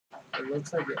It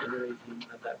looks like every team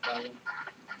had that problem.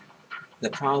 The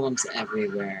problem's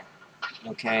everywhere,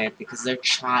 okay? Because they're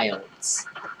childs.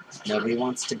 Nobody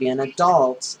wants to be an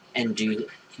adult and do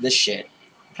the shit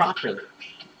properly.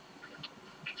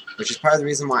 Which is part of the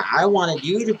reason why I wanted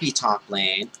you to be top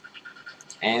lane,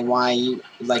 and why you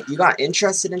got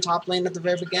interested in top lane at the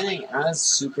very beginning. And I was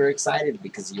super excited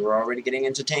because you were already getting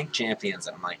into tank champions,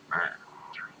 and I'm like, Arr.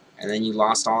 And then you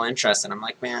lost all interest, and I'm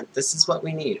like, man, this is what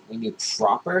we need. We need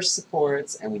proper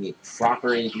supports, and we need proper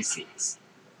ADCs.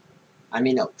 I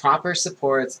mean, no, proper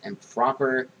supports and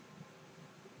proper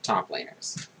top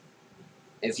laners.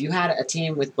 If you had a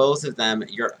team with both of them,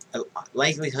 your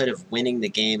likelihood of winning the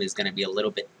game is going to be a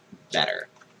little bit better.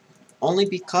 Only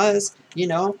because, you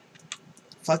know,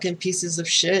 fucking pieces of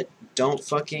shit don't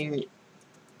fucking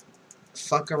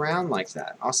fuck around like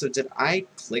that. Also, did I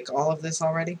click all of this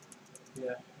already?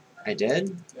 Yeah. I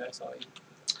did? Yeah, I saw you.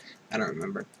 I don't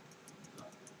remember.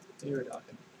 You were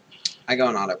talking. I go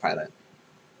on autopilot.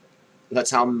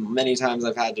 That's how many times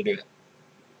I've had to do it.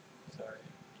 Sorry.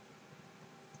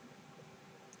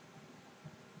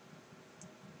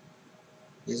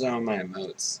 These are all my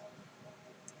emotes.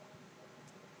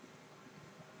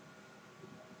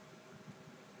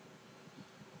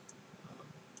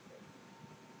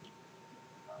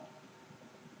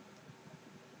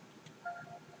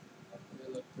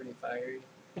 They look pretty fiery.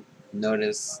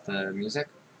 Notice the music?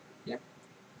 Yeah.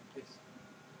 Yes.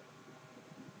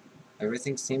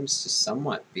 Everything seems to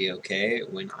somewhat be okay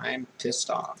when I'm pissed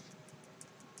off.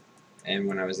 And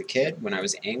when I was a kid, when I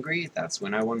was angry, that's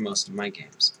when I won most of my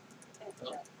games.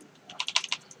 Oh.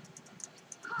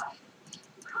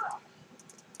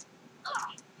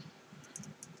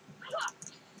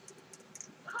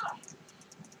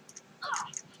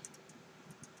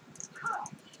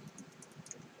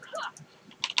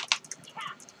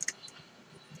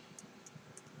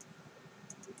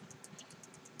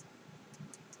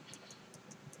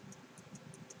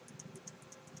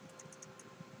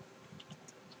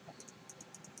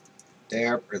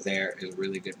 There or there is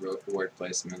really good word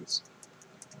placements.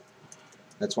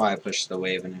 That's why I pushed the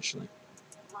wave initially.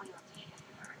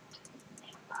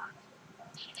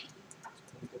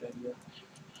 Good idea.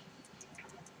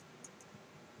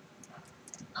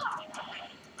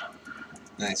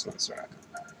 Nice one, Soraka.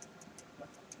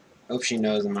 Hope she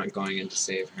knows I'm not going in to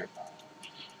save her.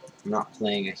 I'm not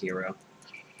playing a hero.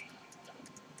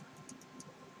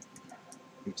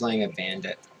 I'm playing a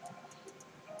bandit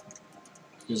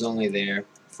who's only there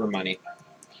for money.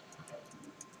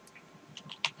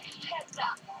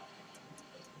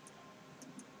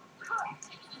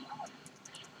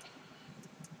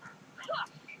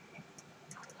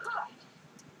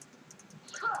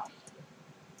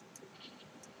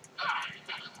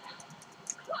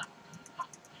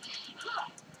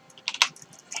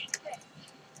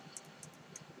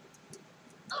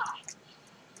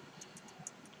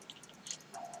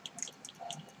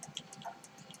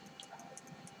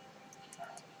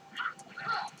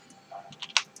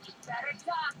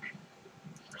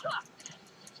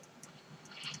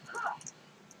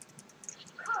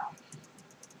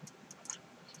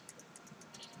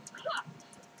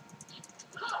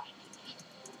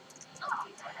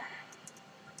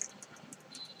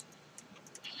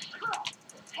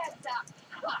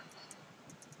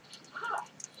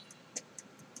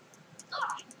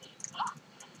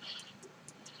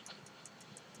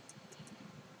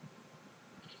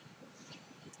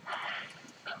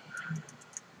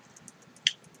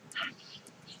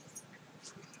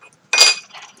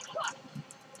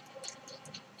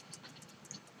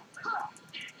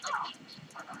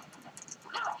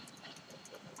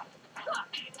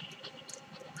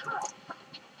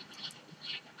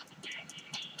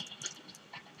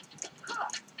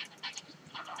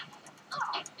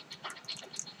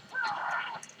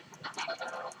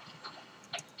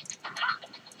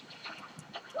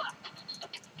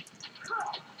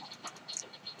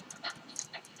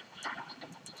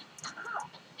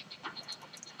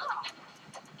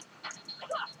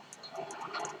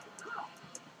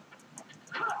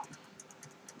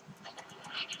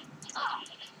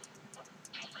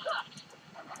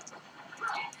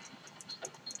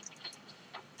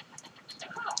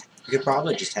 You could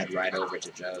probably just head right over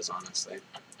to Joe's, honestly.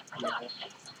 Yeah.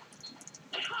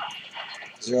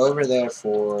 Because you're over there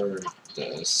for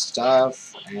the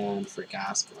stuff and for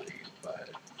gas money, but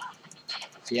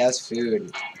if he has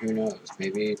food, who knows?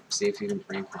 Maybe see if you can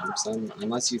bring home some,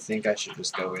 unless you think I should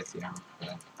just go with you.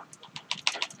 But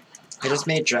I just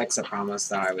made Drex a promise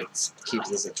that I would keep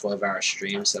this a 12-hour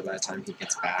stream, so by the time he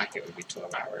gets back, it would be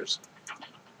 12 hours.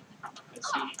 I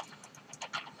see.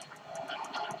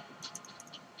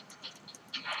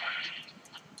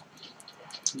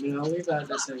 I mean, I'll leave that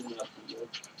decision up to you.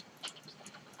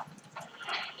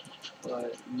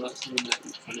 But I'm not saying that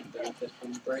you couldn't benefit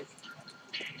from the break.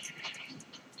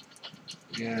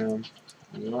 Yeah,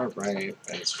 you are right,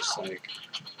 but it's just like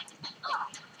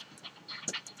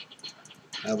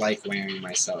I like wearing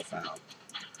myself out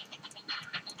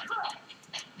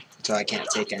until I can't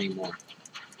take any more.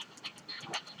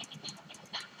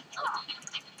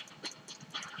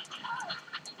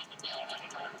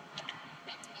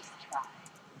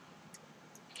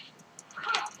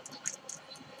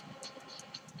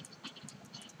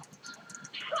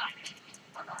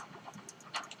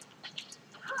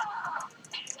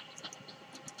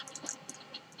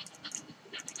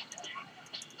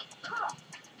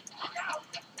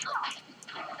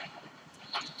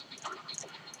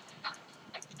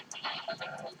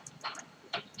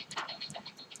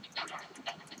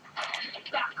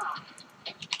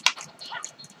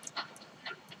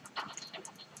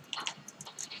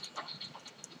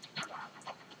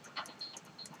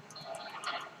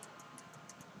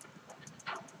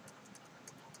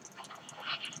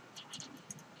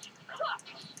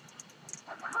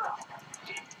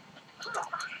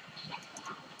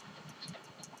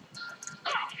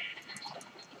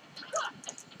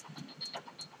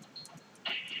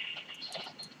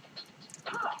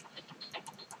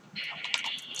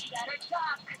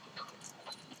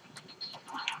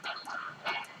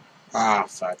 Ah,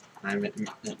 fuck. I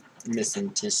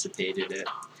misanticipated it.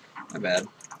 My bad.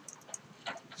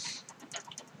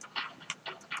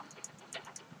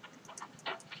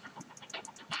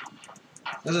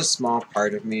 There's a small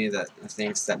part of me that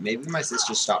thinks that maybe my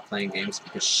sister stopped playing games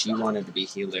because she wanted to be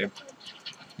healer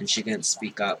and she couldn't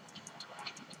speak up.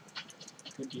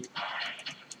 Could be.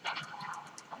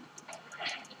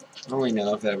 I only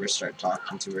know if I ever start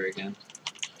talking to her again.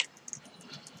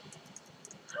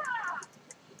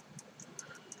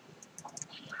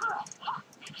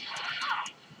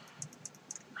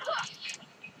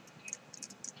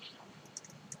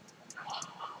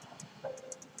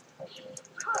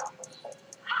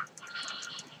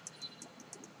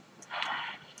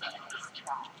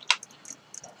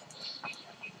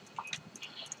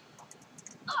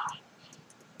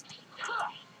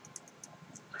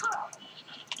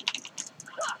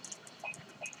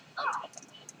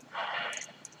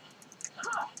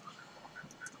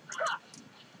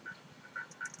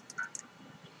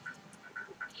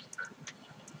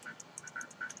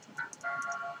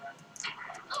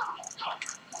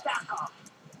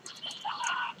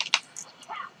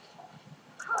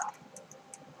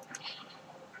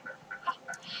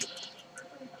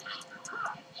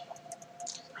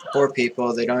 Poor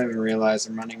people, they don't even realize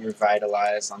I'm running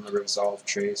Revitalize on the Resolve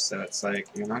tree, so it's like,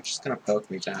 you're not just gonna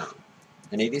poke me down.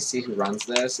 An ADC who runs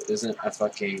this isn't a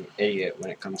fucking idiot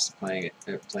when it comes to playing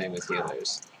with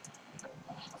healers.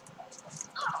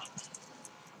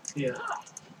 Yeah.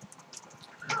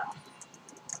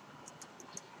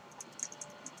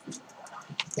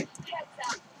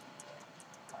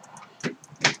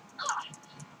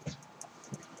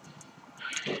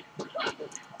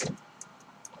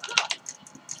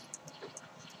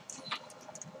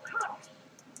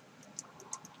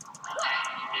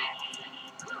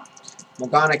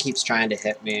 Morgana keeps trying to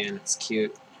hit me, and it's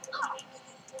cute.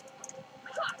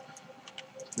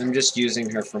 I'm just using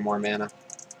her for more mana.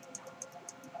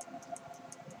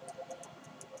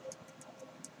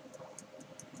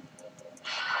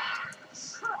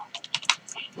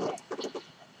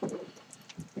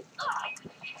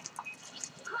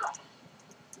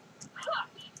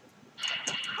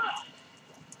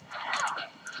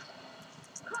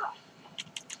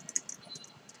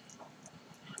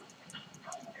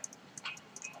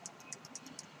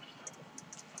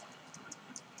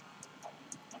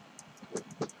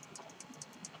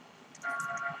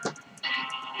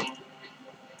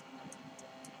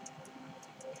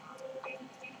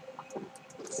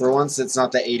 For once, it's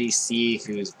not the ADC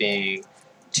who's being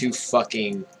too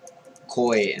fucking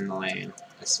coy in the lane.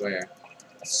 I swear.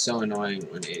 It's so annoying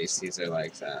when ADCs are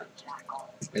like that.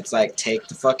 It's like, take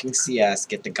the fucking CS,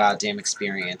 get the goddamn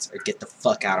experience, or get the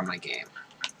fuck out of my game.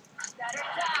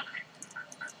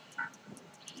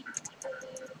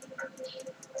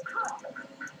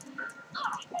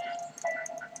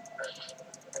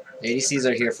 ADCs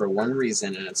are here for one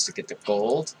reason, and it's to get the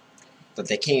gold that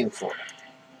they came for.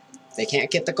 If they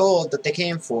can't get the gold that they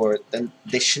came for, then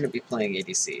they shouldn't be playing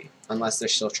ADC, unless they're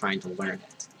still trying to learn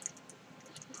it.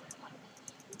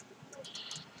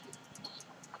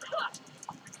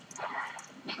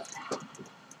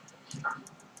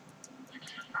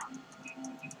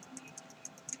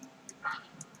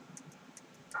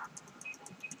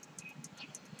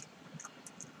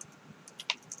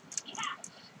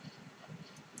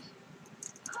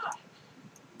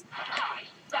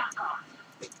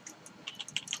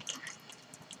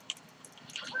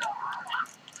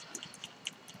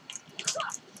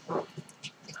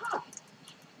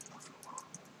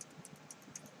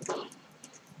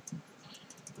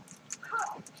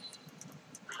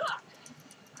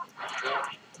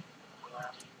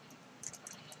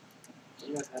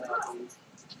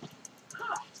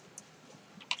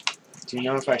 Do you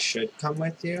know if I should come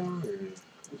with you?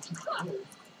 Or...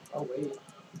 Oh wait.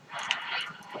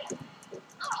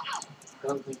 I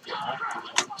don't think you have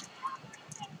to.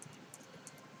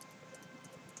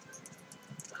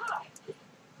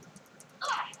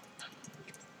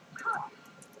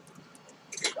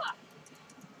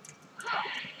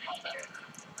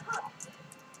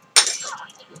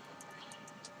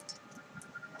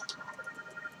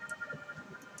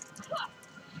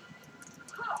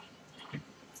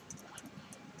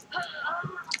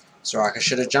 Soraka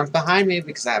should have jumped behind me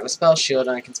because I have a spell shield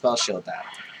and I can spell shield that.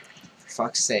 For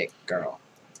fuck's sake, girl.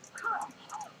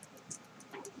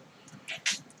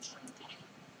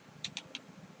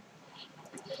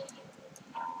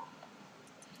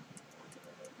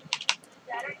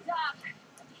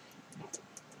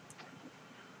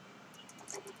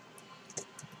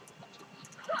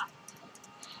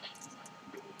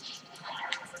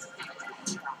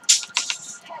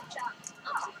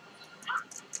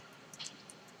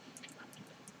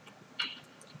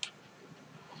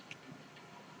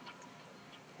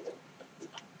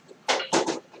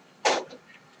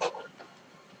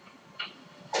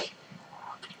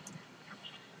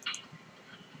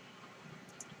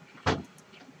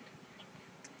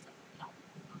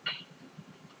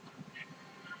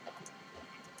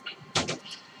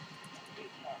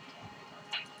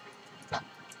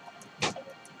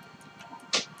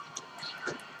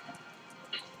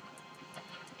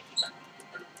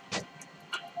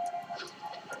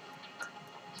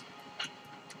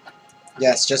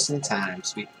 Yes, just in time,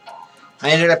 sweet. I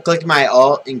ended up clicking my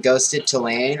ult and ghosted to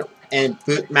lane, and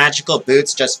magical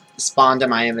boots just spawned in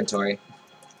my inventory.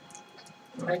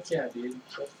 Heck yeah, dude.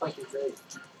 That's fucking great.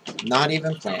 Not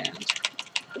even planned.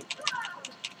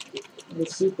 The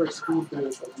super speed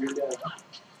boost of your death.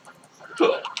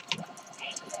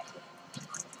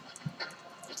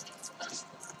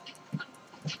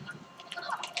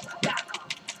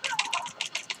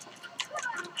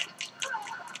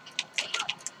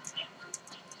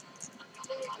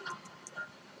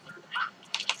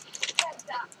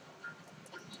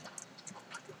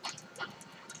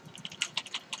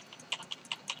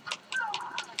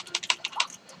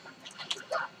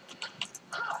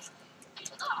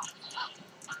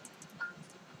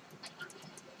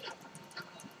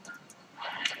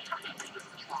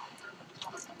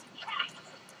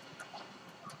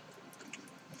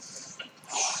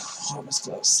 That was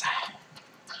close.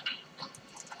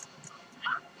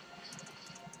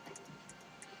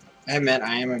 I admit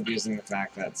I am abusing the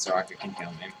fact that Soraka can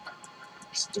heal me.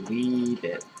 Just a wee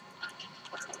bit.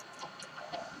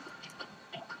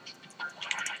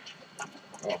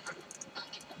 Oh.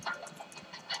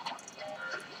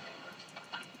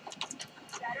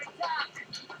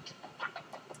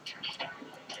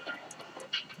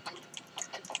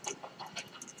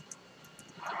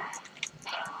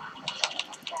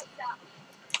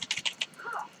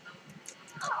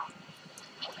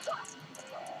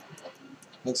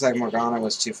 Looks like Morgana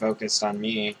was too focused on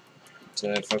me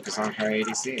to focus on her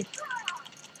ADC.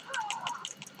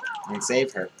 And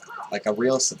save her. Like a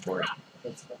real support.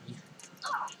 That's funny.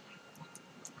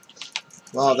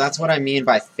 Well, that's what I mean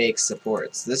by fake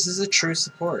supports. This is a true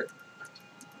support.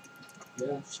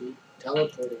 Yeah, she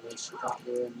teleported when she thought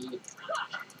we were in need.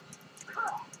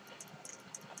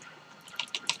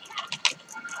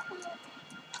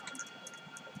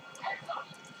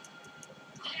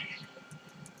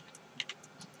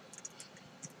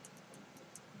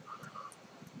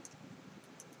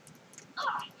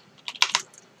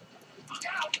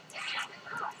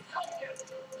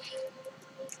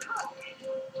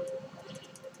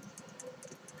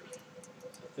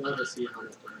 I want to see how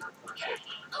much they're not flashing.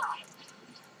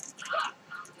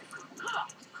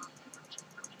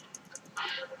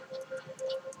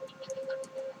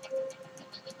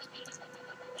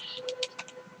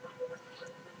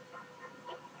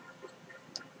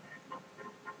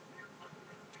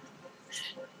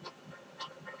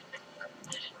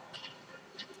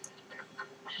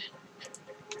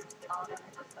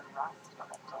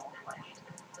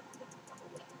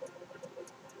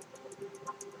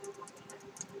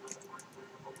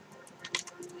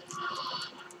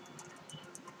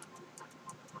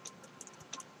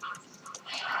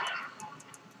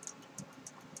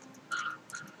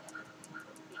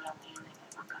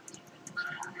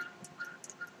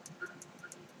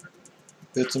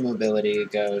 Boots of mobility,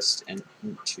 ghost, and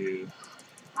into.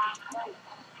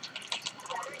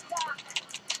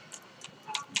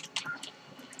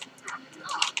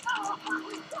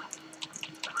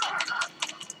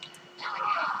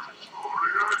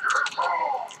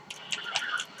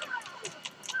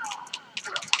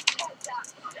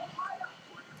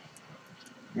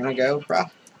 You wanna go,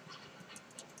 bruh?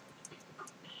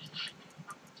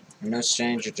 I'm no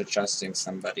stranger to trusting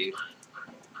somebody.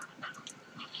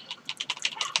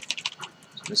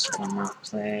 Just if I'm not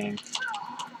playing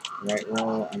the right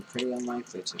role, I'm pretty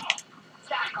unlikely to.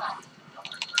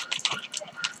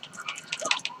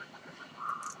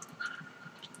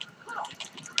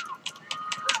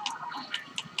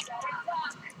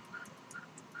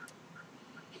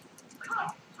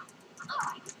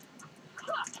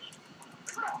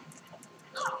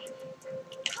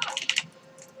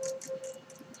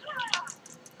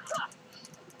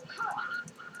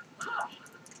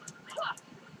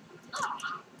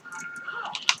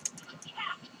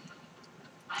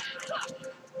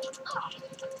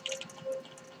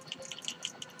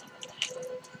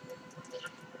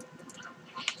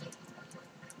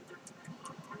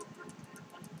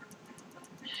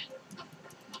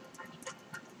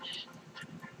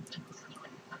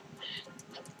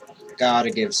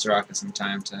 Gotta give Soraka some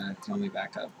time to heal me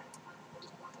back up.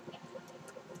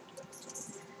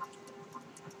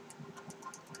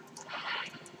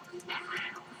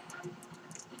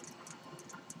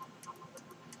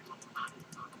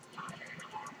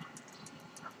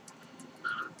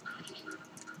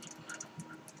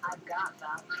 I've got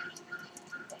them.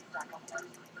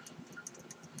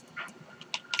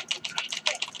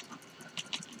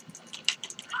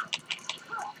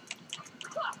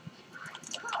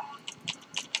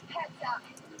 Heads up.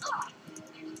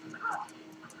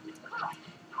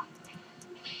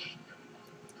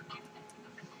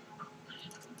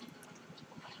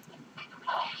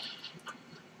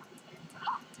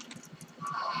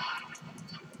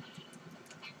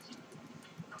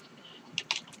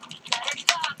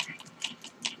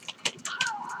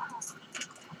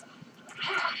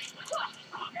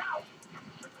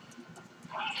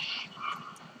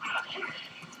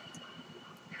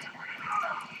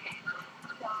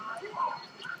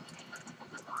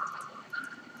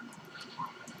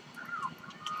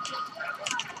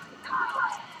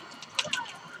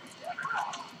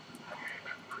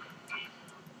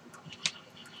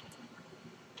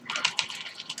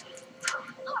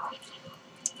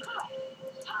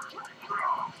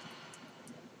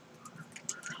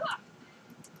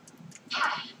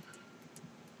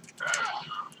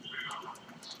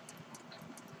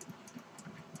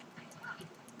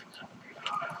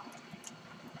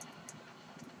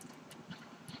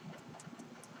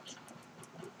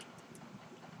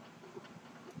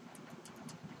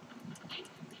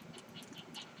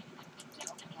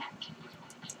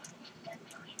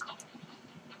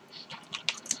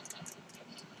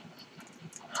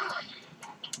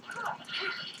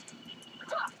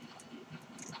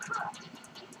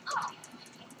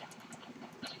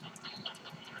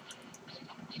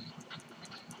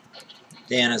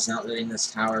 Diana's not letting this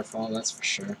tower fall, that's for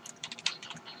sure.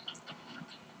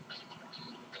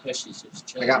 Yeah, she's just I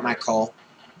chilling. got my call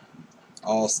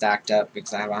all stacked up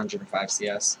because I have 105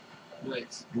 CS.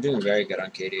 Nice. I'm doing very good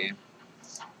on KDA.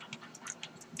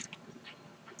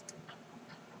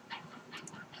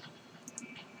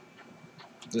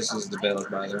 This is the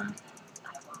build, by the way.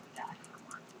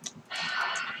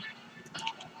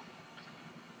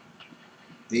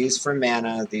 These for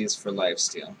mana, these for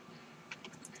lifesteal.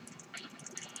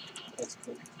 That's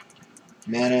cool.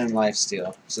 Mana and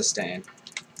lifesteal. Sustain.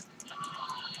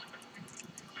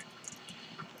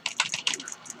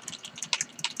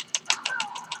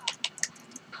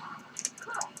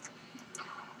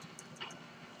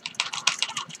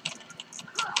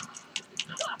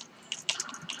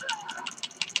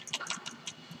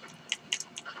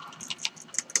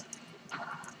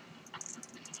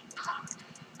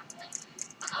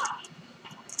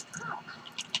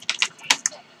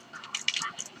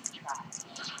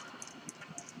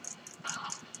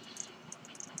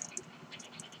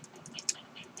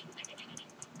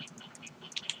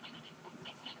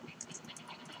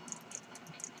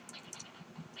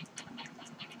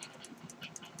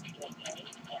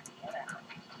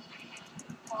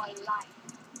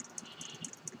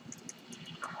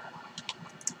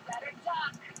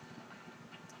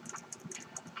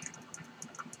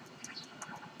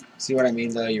 See what I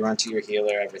mean, though? You run to your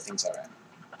healer, everything's alright.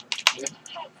 Yeah.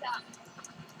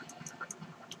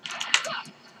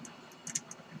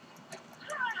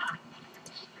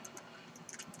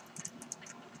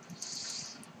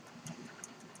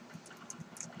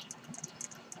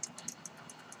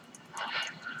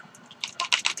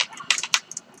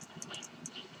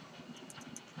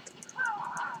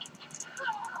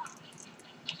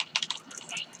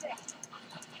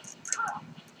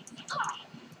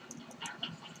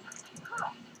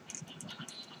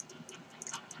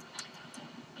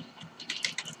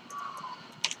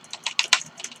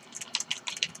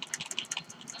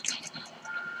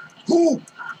 Ooh!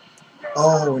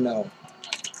 Oh no.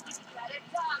 Let it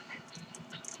talk.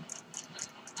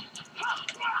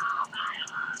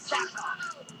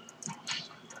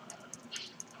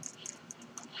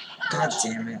 God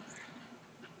damn it.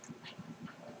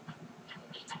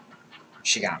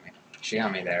 She got me. She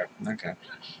got me there. Okay.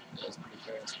 That was pretty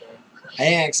fair and square. I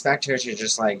didn't expect her to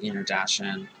just like, you know, dash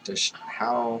in.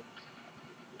 How?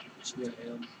 She got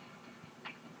him.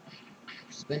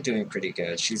 She's been doing pretty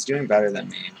good. She's doing better than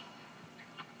me.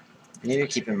 I need to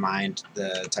keep in mind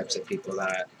the types of people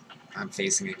that I'm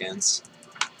facing against.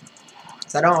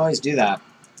 So I don't always do that,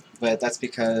 but that's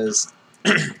because,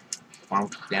 well,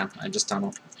 yeah, I just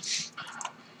tunnel.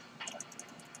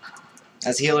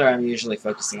 As healer, I'm usually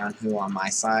focusing on who on my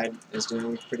side is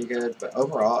doing pretty good, but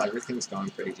overall, everything's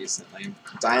going pretty decently.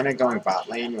 Diana going bot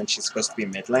lane when she's supposed to be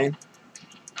mid lane.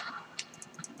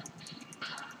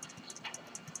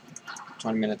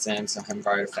 20 minutes in, so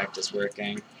Hemguard effect is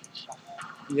working.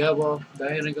 Yeah, well,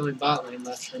 Diana going bot lane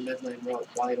left her mid lane route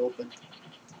wide open.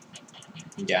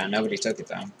 Yeah, nobody took it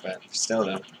though, but still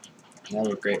though. That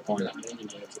was a great point. Got many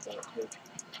waves about too.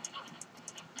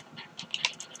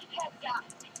 Heads up.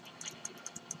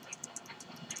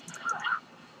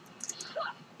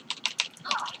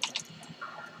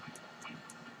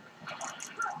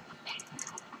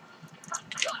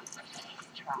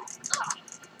 Let it talk.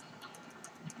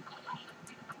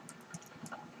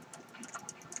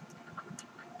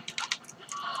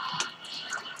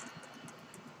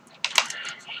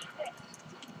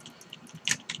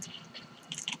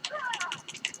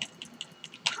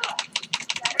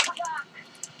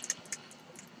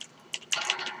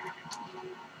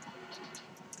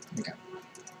 Okay.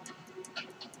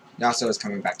 Yasuo is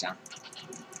coming back down.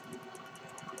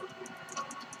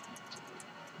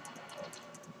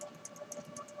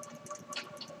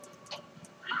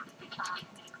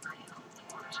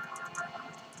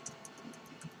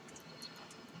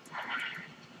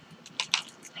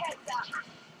 Heads up.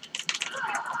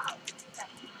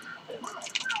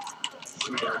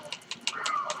 She got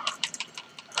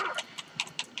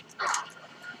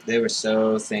They were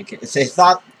so thinking. They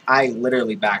thought I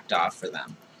literally backed off for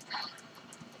them.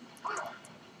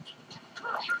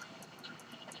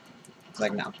 It's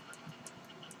like, no.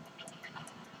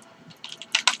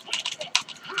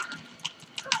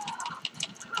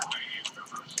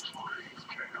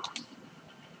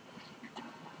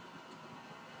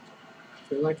 I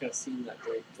feel like I've seen that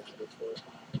Drake guy before.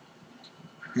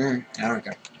 I don't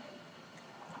care.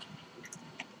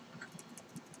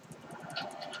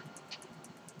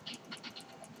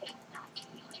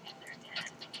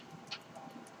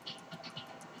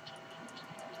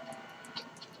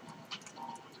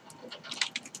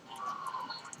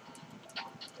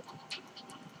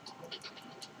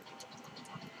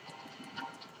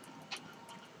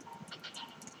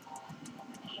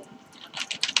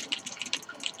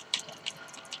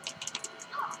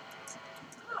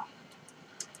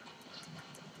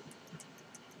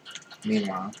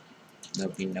 Meanwhile,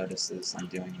 nobody notices I'm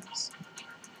doing this.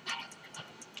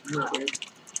 No, weird.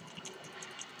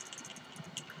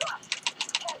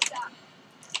 Heads up.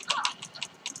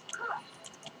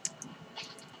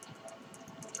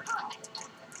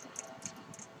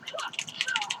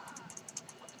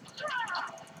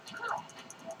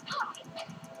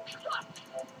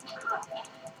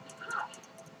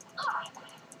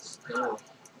 Still.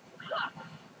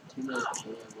 2 minutes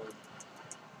before I won.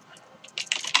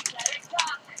 Let it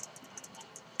talk.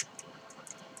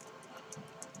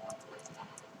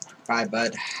 Bye,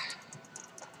 bud.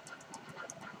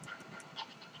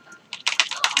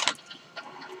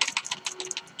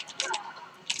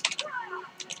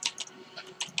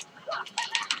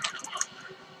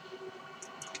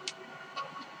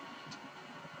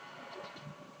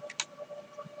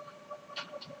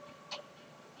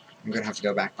 I'm gonna have to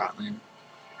go back bot lane.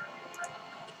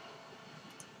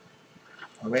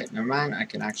 Oh wait, never mind. I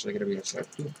can actually get a real shot.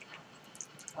 Ooh.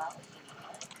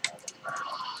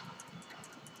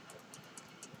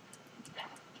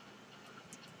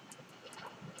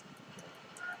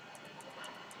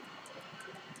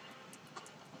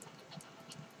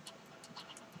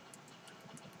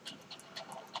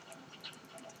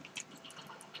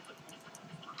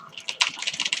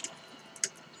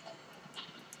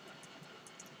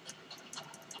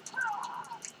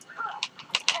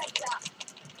 Heads up.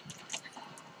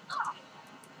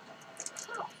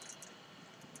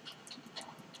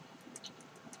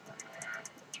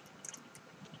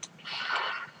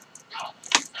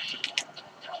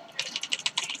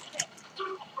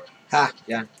 Ha!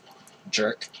 Yeah.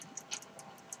 Jerk.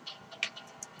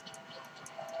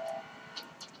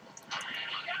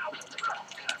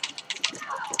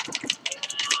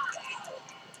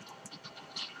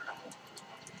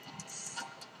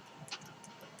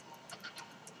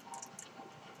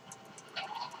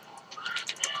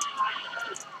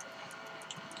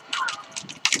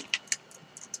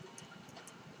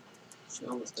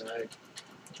 almost died.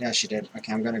 Yeah, she did.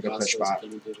 Okay, I'm gonna go push bot.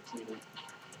 Gonna do the cleanup.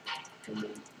 And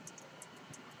then,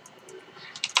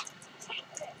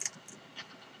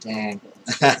 Dang.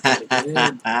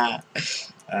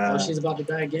 oh, she's about to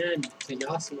die again to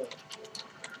Yasuo.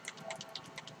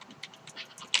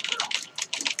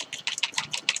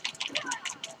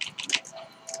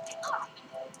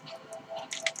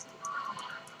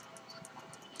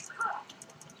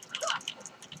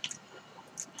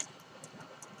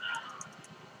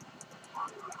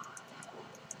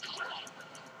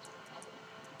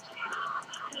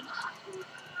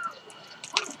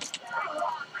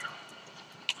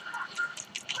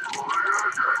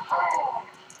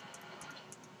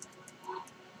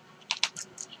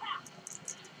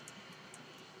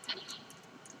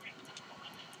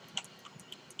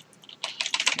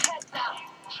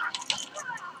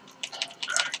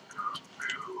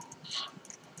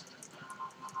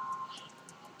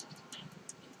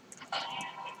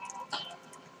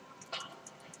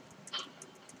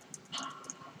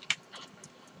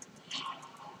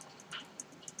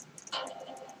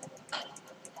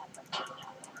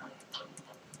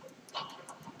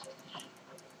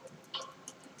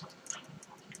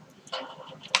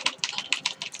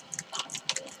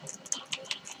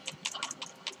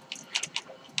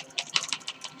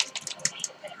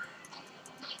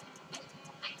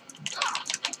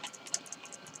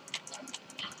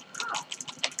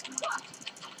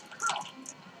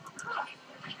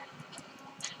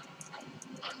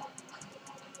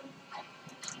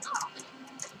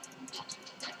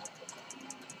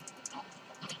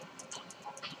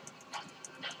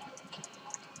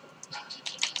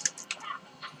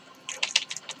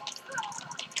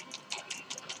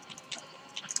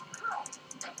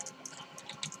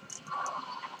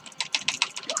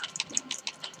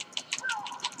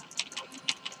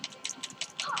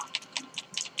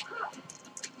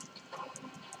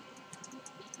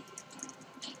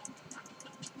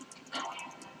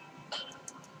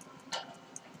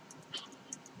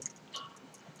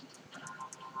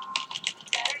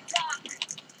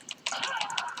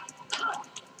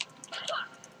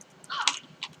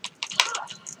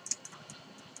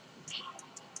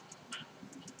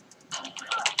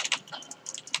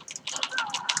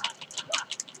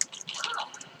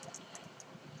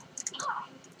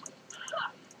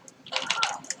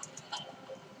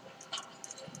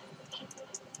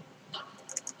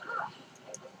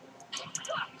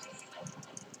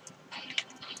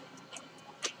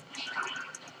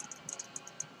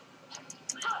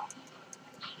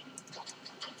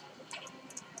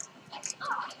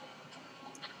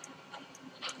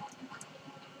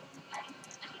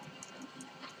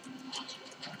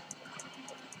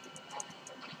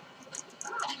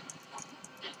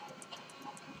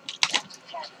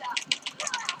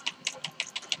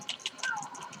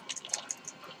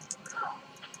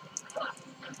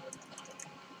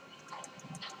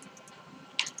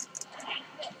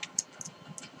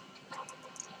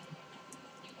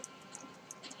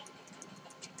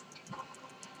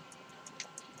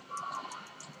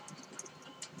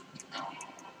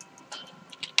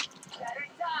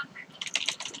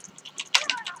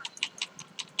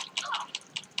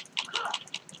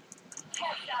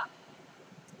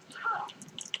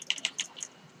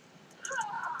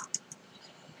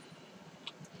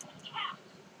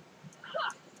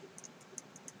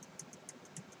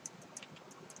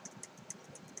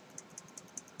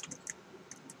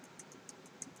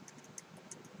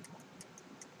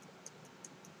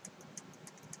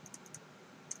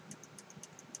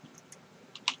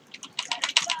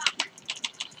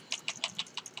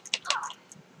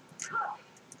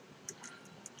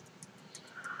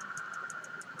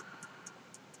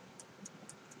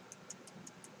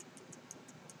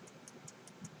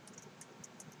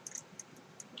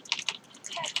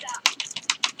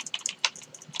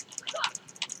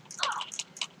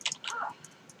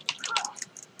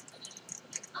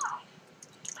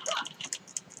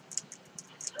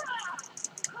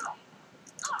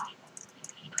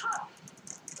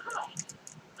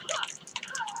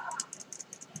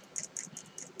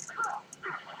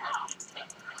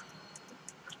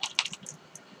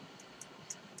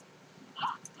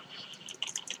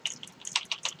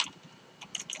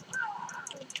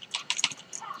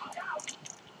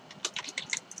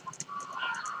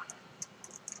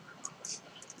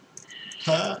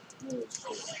 Huh? Oh,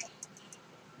 shit.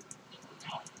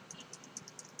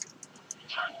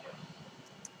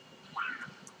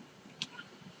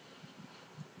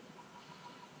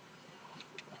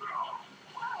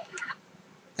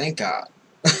 Thank God.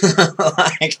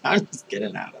 Like, I'm just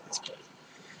getting out of this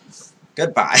place.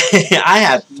 Goodbye. I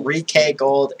had 3K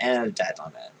gold and a debt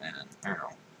on it, man. I don't know.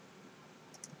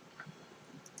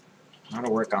 How to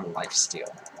work on lifesteal.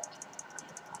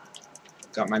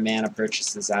 Got my mana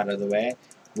purchases out of the way,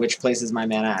 which places my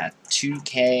mana at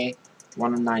 2k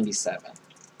 197.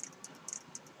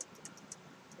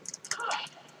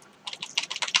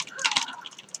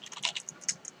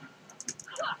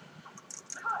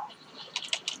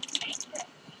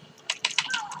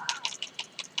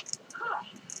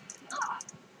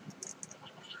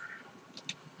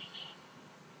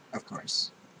 Of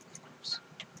course.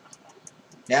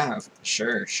 Yeah,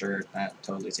 sure. That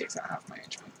totally takes out half my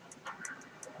HP.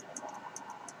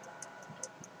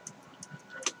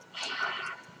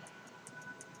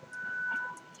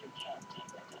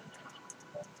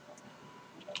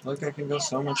 Look, I can go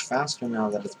so much faster now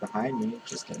that it's behind me.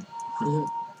 Just kidding.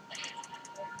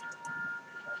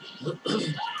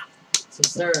 So,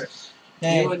 sir,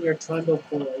 Hey. you and your trundle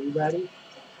pool, are you ready?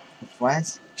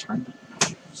 What? Trying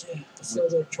Yeah. So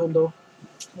the trundle,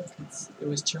 it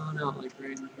was chilling out like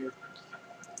right in here.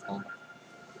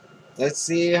 Let's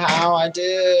see how I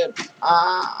did.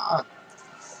 Ah!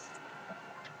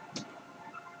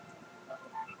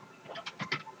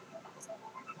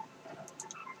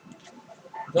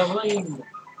 The ring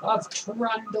of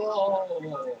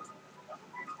Trundle.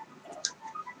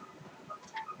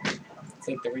 It's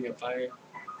like the ring of fire.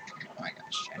 Oh my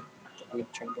gosh. The ring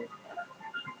of Trundle.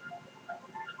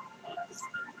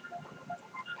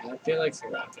 I feel like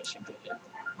Soraka should get it.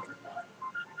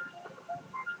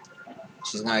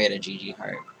 She's gonna get a GG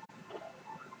heart.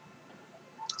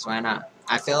 So why not?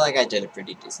 I feel like I did a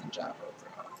pretty decent job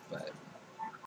overall, but